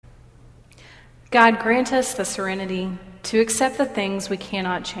God, grant us the serenity to accept the things we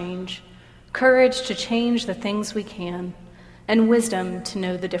cannot change, courage to change the things we can, and wisdom to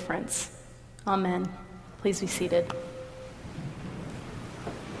know the difference. Amen. Please be seated.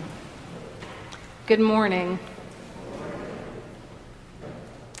 Good morning.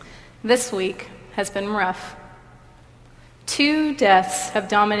 This week has been rough. 2 deaths have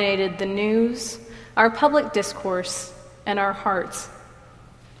dominated the news, our public discourse, and our hearts.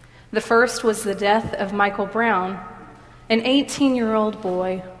 The first was the death of Michael Brown, an 18-year-old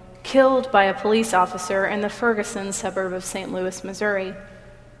boy killed by a police officer in the Ferguson suburb of St. Louis, Missouri.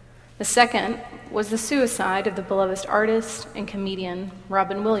 The second was the suicide of the beloved artist and comedian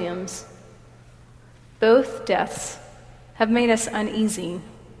Robin Williams. Both deaths have made us uneasy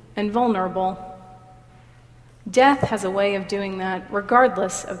and vulnerable. Death has a way of doing that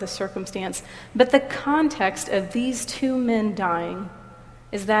regardless of the circumstance, but the context of these 2 men dying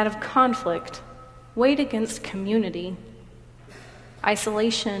is that of conflict weighed against community,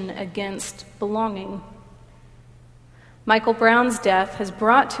 isolation against belonging. Michael Brown's death has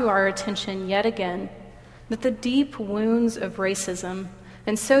brought to our attention yet again that the deep wounds of racism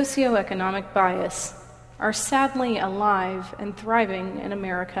and socioeconomic bias are sadly alive and thriving in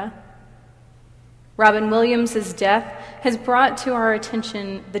America. Robin Williams' death has brought to our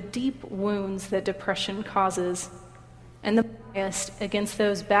attention the deep wounds that depression causes and the bias against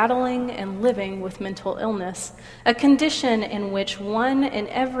those battling and living with mental illness, a condition in which 1 in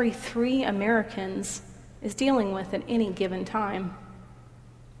every 3 Americans is dealing with at any given time.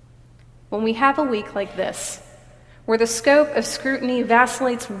 When we have a week like this, where the scope of scrutiny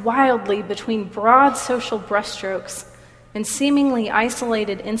vacillates wildly between broad social brushstrokes and seemingly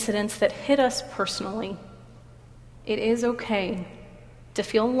isolated incidents that hit us personally, it is okay to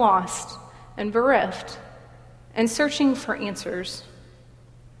feel lost and bereft and searching for answers.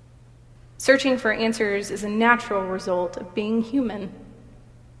 Searching for answers is a natural result of being human.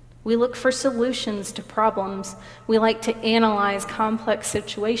 We look for solutions to problems. We like to analyze complex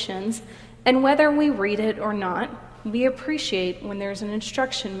situations, and whether we read it or not, we appreciate when there's an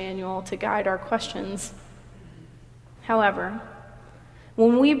instruction manual to guide our questions. However,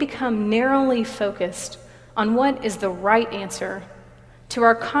 when we become narrowly focused on what is the right answer to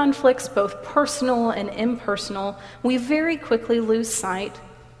our conflicts, both personal and impersonal, we very quickly lose sight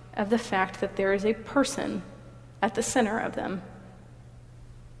of the fact that there is a person at the center of them.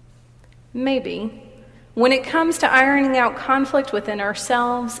 Maybe, when it comes to ironing out conflict within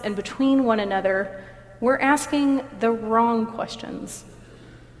ourselves and between one another, we're asking the wrong questions.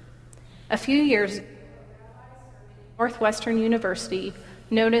 A few years ago, Northwestern University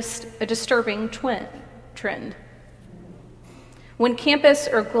noticed a disturbing trend. When campus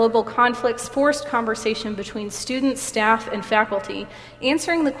or global conflicts forced conversation between students, staff, and faculty,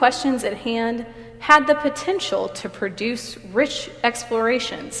 answering the questions at hand had the potential to produce rich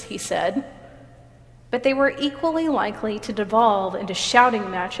explorations, he said, but they were equally likely to devolve into shouting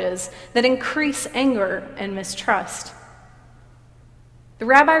matches that increase anger and mistrust. The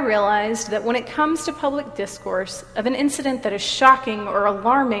rabbi realized that when it comes to public discourse of an incident that is shocking or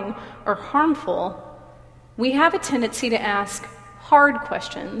alarming or harmful, we have a tendency to ask hard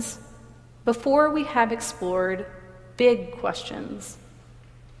questions before we have explored big questions.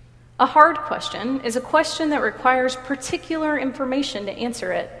 A hard question is a question that requires particular information to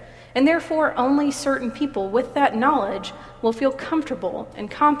answer it, and therefore only certain people with that knowledge will feel comfortable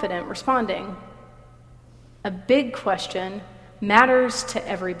and confident responding. A big question matters to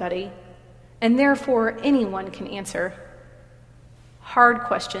everybody, and therefore anyone can answer. Hard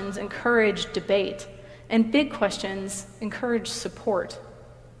questions encourage debate, and big questions encourage support.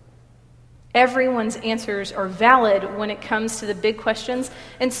 Everyone's answers are valid when it comes to the big questions,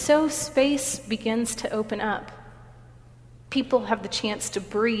 and so space begins to open up. People have the chance to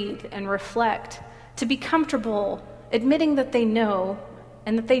breathe and reflect, to be comfortable admitting that they know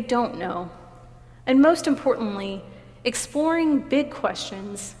and that they don't know. And most importantly, exploring big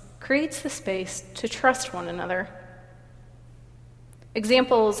questions creates the space to trust one another.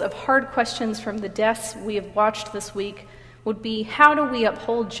 Examples of hard questions from the deaths we have watched this week would be, how do we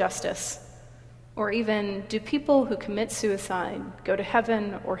uphold justice? Or even, do people who commit suicide go to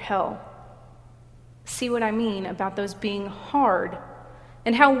heaven or hell? See what I mean about those being hard,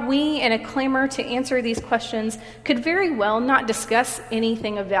 and how we, in a clamor to answer these questions, could very well not discuss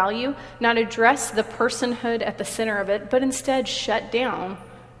anything of value, not address the personhood at the center of it, but instead shut down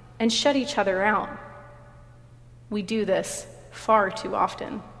and shut each other out. We do this far too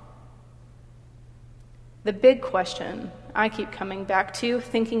often. The big question I keep coming back to,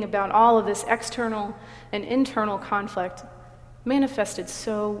 thinking about all of this external and internal conflict, manifested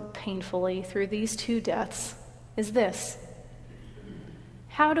so painfully through these two deaths, is this: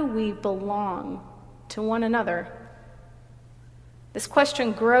 how do we belong to one another? This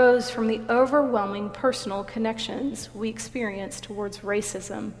question grows from the overwhelming personal connections we experience towards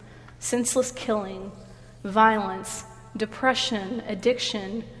racism, senseless killing, violence, depression,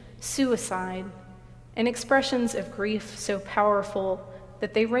 addiction, suicide, and expressions of grief so powerful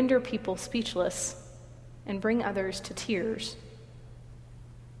that they render people speechless and bring others to tears.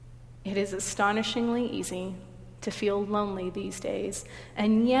 It is astonishingly easy to feel lonely these days,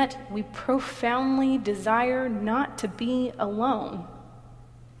 and yet we profoundly desire not to be alone.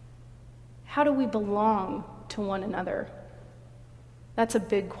 How do we belong to one another? That's a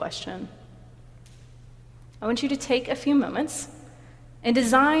big question. I want you to take a few moments and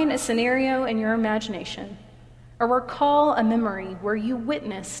design a scenario in your imagination, or recall a memory where you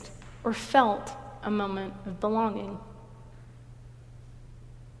witnessed or felt a moment of belonging.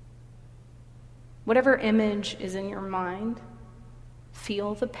 Whatever image is in your mind,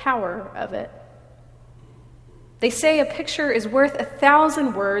 feel the power of it. They say a picture is worth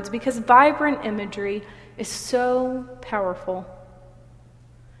 1,000 words because vibrant imagery is so powerful.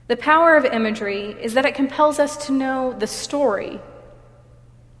 The power of imagery is that it compels us to know the story,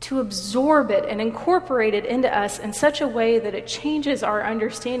 to absorb it and incorporate it into us in such a way that it changes our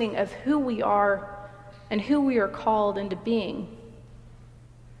understanding of who we are and who we are called into being.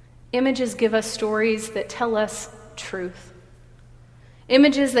 Images give us stories that tell us truth.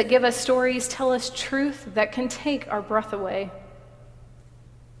 Images that give us stories tell us truth that can take our breath away.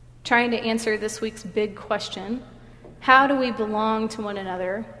 Trying to answer this week's big question, how do we belong to one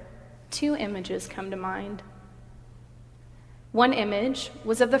another? Two images come to mind. One image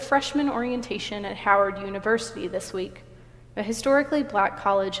was of the freshman orientation at Howard University this week, a historically black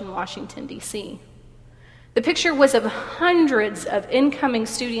college in Washington, D.C. The picture was of hundreds of incoming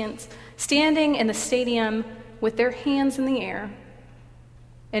students standing in the stadium with their hands in the air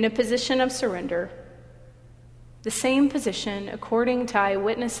in a position of surrender, the same position, according to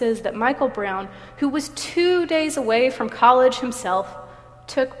eyewitnesses, that Michael Brown, who was 2 days away from college himself,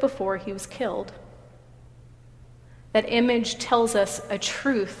 took before he was killed. That image tells us a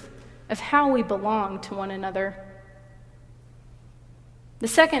truth of how we belong to one another. The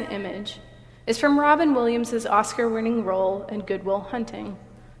second image is from Robin Williams' Oscar-winning role in Good Will Hunting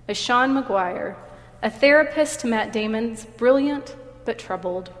as Sean Maguire, a therapist to Matt Damon's brilliant but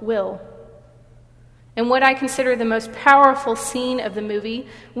troubled Will. In what I consider the most powerful scene of the movie,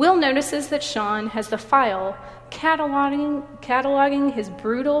 Will notices that Sean has the file cataloging his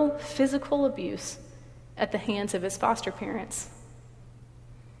brutal physical abuse at the hands of his foster parents.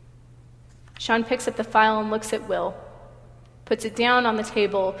 Sean picks up the file and looks at Will, puts it down on the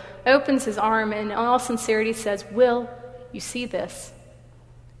table, opens his arm, and in all sincerity says, "Will, you see this?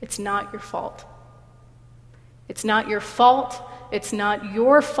 It's not your fault. It's not your fault. It's not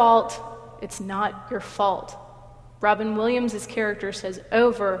your fault. It's not your fault." Robin Williams' character says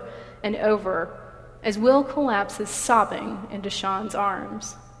over and over as Will collapses sobbing into Sean's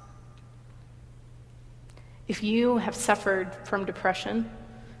arms. If you have suffered from depression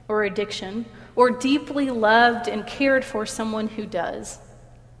or addiction or deeply loved and cared for someone who does,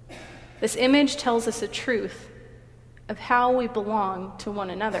 this image tells us a truth of how we belong to one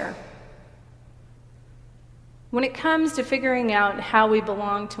another. When it comes to figuring out how we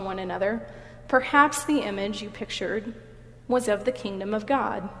belong to one another, perhaps the image you pictured was of the kingdom of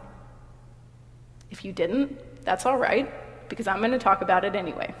God. If you didn't, that's all right, because I'm going to talk about it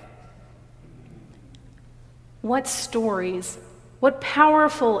anyway. What stories, what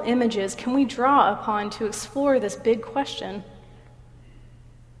powerful images can we draw upon to explore this big question?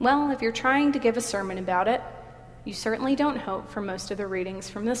 Well, if you're trying to give a sermon about it, you certainly don't hope for most of the readings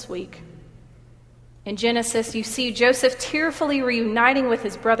from this week. In Genesis, you see Joseph tearfully reuniting with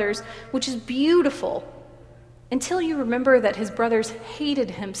his brothers, which is beautiful, until you remember that his brothers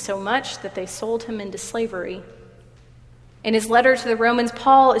hated him so much that they sold him into slavery. In his letter to the Romans,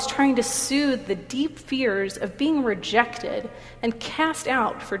 Paul is trying to soothe the deep fears of being rejected and cast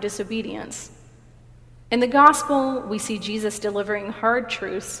out for disobedience. In the gospel, we see Jesus delivering hard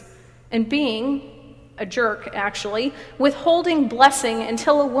truths and being a jerk, actually, withholding blessing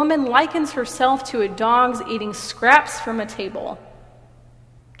until a woman likens herself to a dog eating scraps from a table,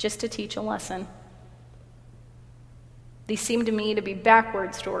 just to teach a lesson. These seem to me to be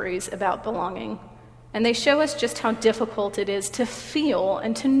backward stories about belonging, and they show us just how difficult it is to feel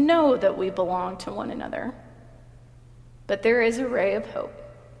and to know that we belong to one another. But there is a ray of hope.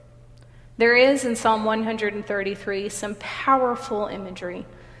 There is, in Psalm 133, some powerful imagery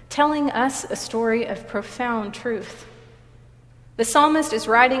telling us a story of profound truth. The psalmist is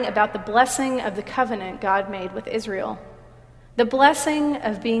writing about the blessing of the covenant God made with Israel. The blessing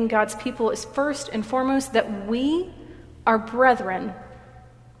of being God's people is first and foremost that we are brethren,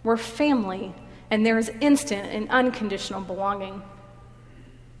 we're family, and there is instant and unconditional belonging.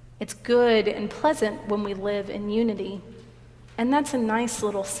 It's good and pleasant when we live in unity, and that's a nice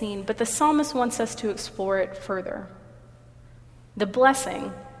little scene, but the psalmist wants us to explore it further. The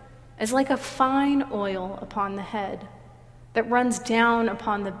blessing is like a fine oil upon the head that runs down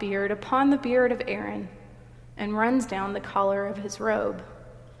upon the beard of Aaron, and runs down the collar of his robe.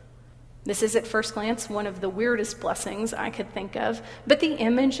 This is at first glance one of the weirdest blessings I could think of, but the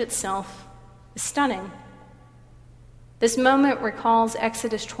image itself is stunning. This moment recalls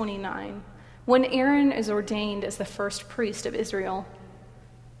Exodus 29, when Aaron is ordained as the first priest of Israel.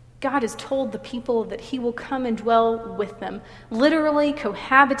 God has told the people that he will come and dwell with them, literally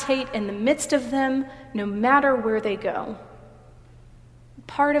cohabitate in the midst of them, no matter where they go.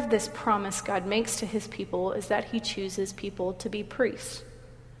 Part of this promise God makes to his people is that he chooses people to be priests.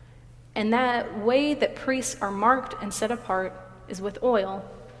 And that way that priests are marked and set apart is with oil.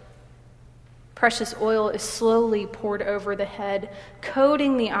 Precious oil is slowly poured over the head,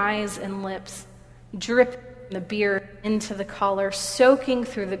 coating the eyes and lips, dripping the beard into the collar, soaking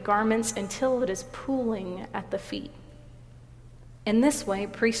through the garments until it is pooling at the feet. In this way,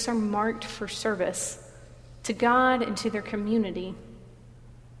 priests are marked for service to God and to their community.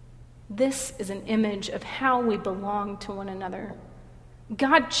 This is an image of how we belong to one another.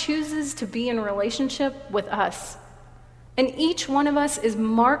 God chooses to be in relationship with us, and each one of us is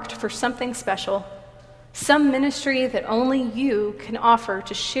marked for something special, some ministry that only you can offer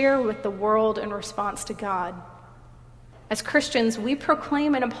to share with the world in response to God. As Christians, we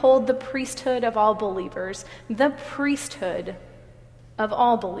proclaim and uphold the priesthood of all believers, the priesthood of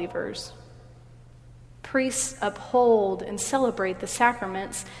all believers. Priests uphold and celebrate the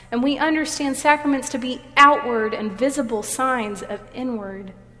sacraments, and we understand sacraments to be outward and visible signs of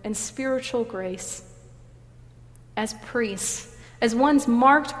inward and spiritual grace. As priests, as ones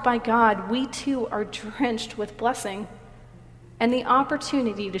marked by God, we too are drenched with blessing and the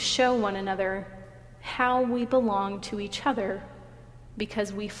opportunity to show one another how we belong to each other,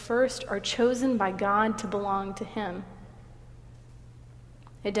 because we first are chosen by God to belong to him.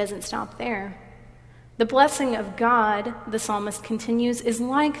 It doesn't stop there. The blessing of God, the psalmist continues, is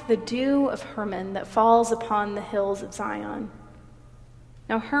like the dew of Hermon that falls upon the hills of Zion.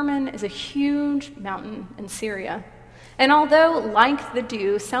 Now, Hermon is a huge mountain in Syria. And although, like the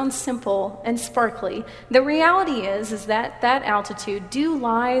dew, sounds simple and sparkly, the reality is that altitude, dew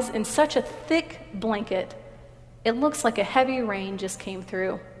lies in such a thick blanket, it looks like a heavy rain just came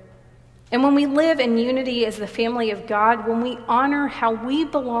through. And when we live in unity as the family of God, when we honor how we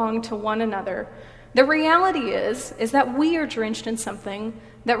belong to one another, the reality is that we are drenched in something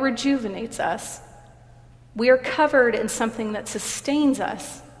that rejuvenates us. We are covered in something that sustains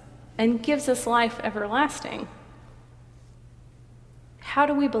us and gives us life everlasting. How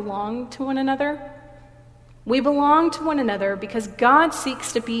do we belong to one another? We belong to one another because God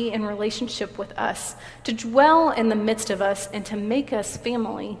seeks to be in relationship with us, to dwell in the midst of us, and to make us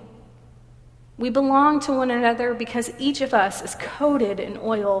family. We belong to one another because each of us is coated in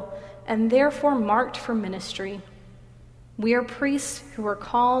oil and therefore marked for ministry. We are priests who are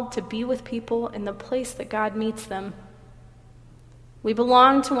called to be with people in the place that God meets them. We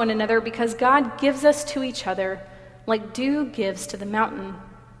belong to one another because God gives us to each other like dew gives to the mountain,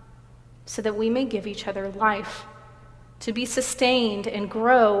 so that we may give each other life, to be sustained and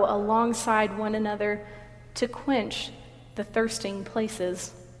grow alongside one another, to quench the thirsting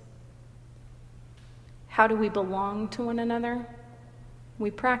places. How do we belong to one another? We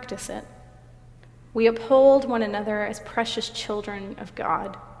practice it. We uphold one another as precious children of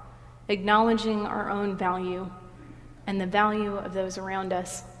God, acknowledging our own value and the value of those around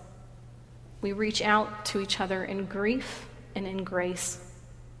us. We reach out to each other in grief and in grace.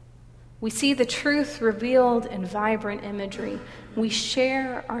 We see the truth revealed in vibrant imagery. We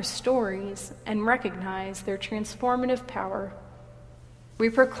share our stories and recognize their transformative power. We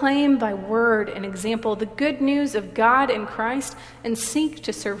proclaim by word and example the good news of God in Christ and seek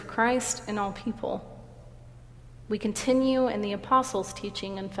to serve Christ in all people. We continue in the apostles'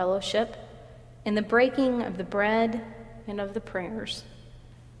 teaching and fellowship, in the breaking of the bread and of the prayers.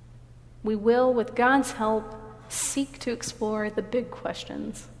 We will, with God's help, seek to explore the big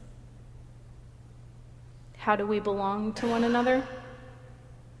questions. How do we belong to one another?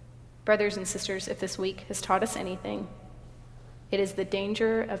 Brothers and sisters, if this week has taught us anything, it is the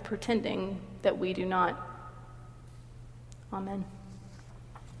danger of pretending that we do not. Amen.